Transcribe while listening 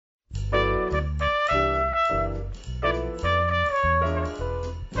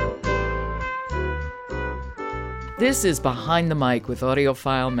This is Behind the Mic with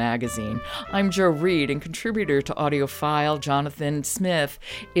AudioFile Magazine. I'm Jo Reed, and contributor to AudioFile, Jonathan Smith,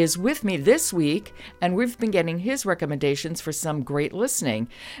 is with me this week, and we've been getting his recommendations for some great listening.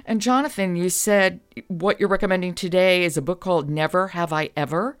 And Jonathan, you said what you're recommending today is a book called Never Have I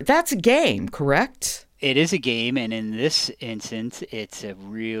Ever. That's a game, correct? It is a game, and in this instance, it's a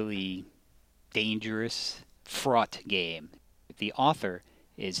really dangerous, fraught game. The author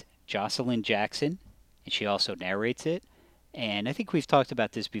is Jocelyn Jackson, and she also narrates it. And I think we've talked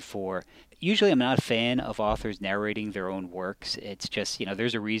about this before. Usually I'm not a fan of authors narrating their own works. It's just,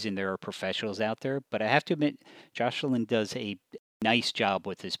 there's a reason there are professionals out there. But I have to admit, Jocelyn does a nice job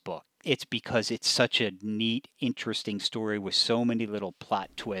with this book. It's because it's such a neat, interesting story with so many little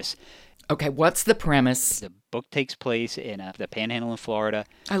plot twists. Okay, what's the premise? The book takes place in the Panhandle in Florida.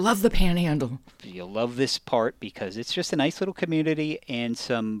 I love the Panhandle. You'll love this part because it's just a nice little community, and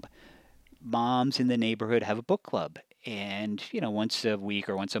some moms in the neighborhood have a book club. And, once a week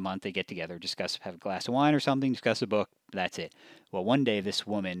or once a month they get together, have a glass of wine or something, discuss a book. That's it. Well, one day this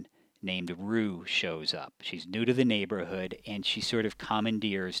woman named Rue shows up. She's new to the neighborhood, and she sort of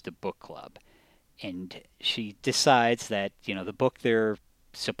commandeers the book club. And she decides that, the book they're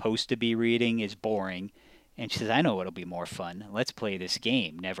supposed to be reading is boring. And she says, I know what'll be more fun. Let's play this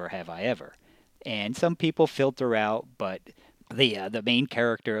game, Never Have I Ever. And some people filter out, but the main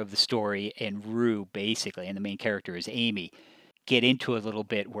character of the story and Rue, basically, and the main character is Amy, get into a little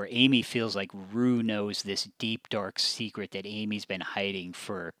bit where Amy feels like Rue knows this deep, dark secret that Amy's been hiding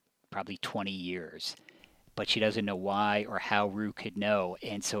for probably 20 years. But she doesn't know why or how Rue could know,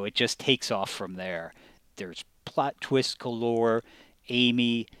 and so it just takes off from there. There's plot twists galore.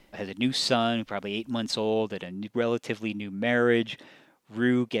 Amy has a new son, probably 8 months old, and a relatively new marriage.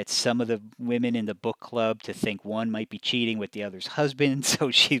 Rue gets some of the women in the book club to think one might be cheating with the other's husband.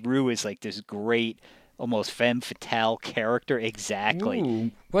 So Rue is like this great, almost femme fatale character. Exactly.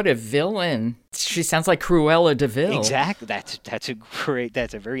 Ooh, what a villain. She sounds like Cruella de Vil. Exactly.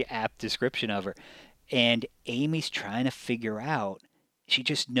 That's a very apt description of her. And Amy's trying to figure out, she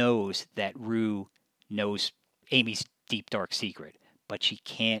just knows that Rue knows Amy's deep, dark secret, but she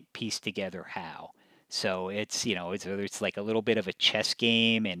can't piece together how. So it's like a little bit of a chess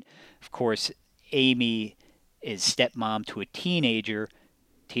game. And of course, Amy is stepmom to a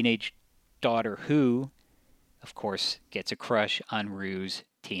teenage daughter who, of course, gets a crush on Rue's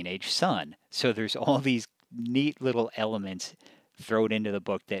teenage son. So there's all these neat little elements thrown into the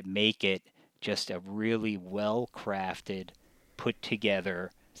book that make it just a really well-crafted,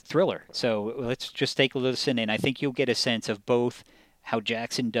 put-together thriller. So let's just take a listen, and I think you'll get a sense of both how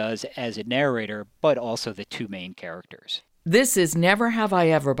Jackson does as a narrator, but also the two main characters. This is Never Have I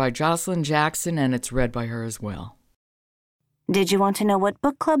Ever by Jocelyn Jackson, and it's read by her as well. Did you want to know what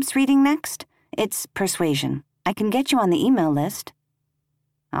book club's reading next? It's Persuasion. I can get you on the email list.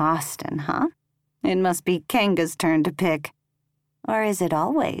 Austen, huh? It must be Kenga's turn to pick. Or is it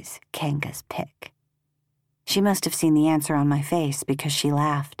always Kenga's pick? She must have seen the answer on my face because she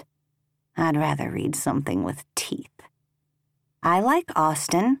laughed. I'd rather read something with teeth. I like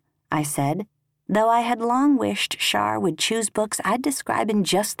Austen, I said, though I had long wished Char would choose books I'd describe in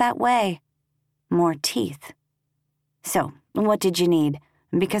just that way. More teeth. So, what did you need?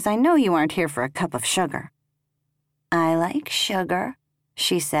 Because I know you aren't here for a cup of sugar. I like sugar,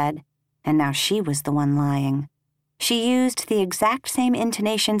 she said, and now she was the one lying. She used the exact same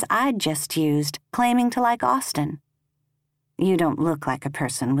intonations I'd just used, claiming to like Austen. You don't look like a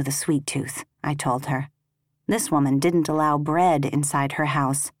person with a sweet tooth, I told her. This woman didn't allow bread inside her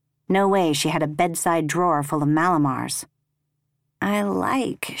house. No way she had a bedside drawer full of Malamars. I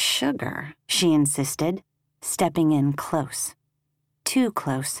like sugar, she insisted, stepping in close. Too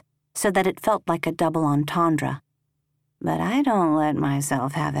close, so that it felt like a double entendre. But I don't let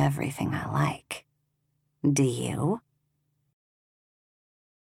myself have everything I like. Do you?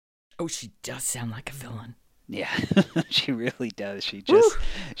 Oh, she does sound like a villain. Yeah, she really does. Woo!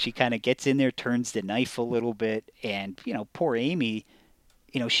 She kind of gets in there, turns the knife a little bit, and, poor Amy,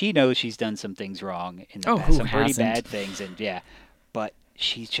 she knows she's done some things wrong in the past, some pretty bad things, and but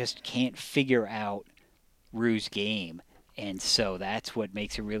she just can't figure out Rue's game, and so that's what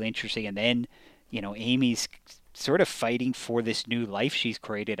makes it really interesting. And then, Amy's sort of fighting for this new life she's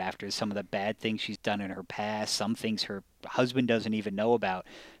created after some of the bad things she's done in her past, some things her husband doesn't even know about.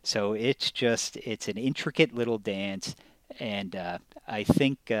 So it's an intricate little dance, and I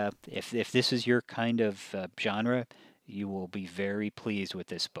think if this is your kind of genre, you will be very pleased with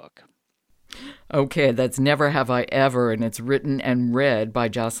this book. Okay, that's Never Have I Ever, and it's written and read by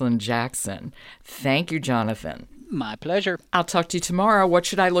Jocelyn Jackson. Thank you, Jonathan. My pleasure. I'll talk to you tomorrow. What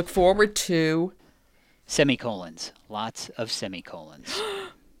should I look forward to? Semicolons. Lots of semicolons.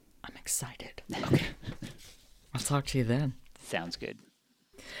 I'm excited. Okay. I'll talk to you then. Sounds good.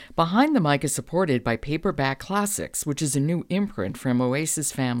 Behind the Mic is supported by Paperback Classics, which is a new imprint from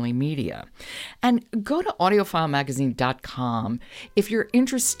Oasis Family Media. And go to audiophilemagazine.com if you're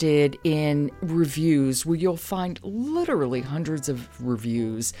interested in reviews, where you'll find literally hundreds of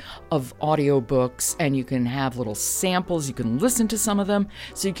reviews of audiobooks, and you can have little samples. You can listen to some of them,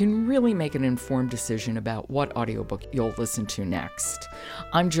 so you can really make an informed decision about what audiobook you'll listen to next.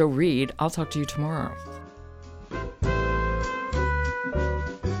 I'm Jo Reed. I'll talk to you tomorrow.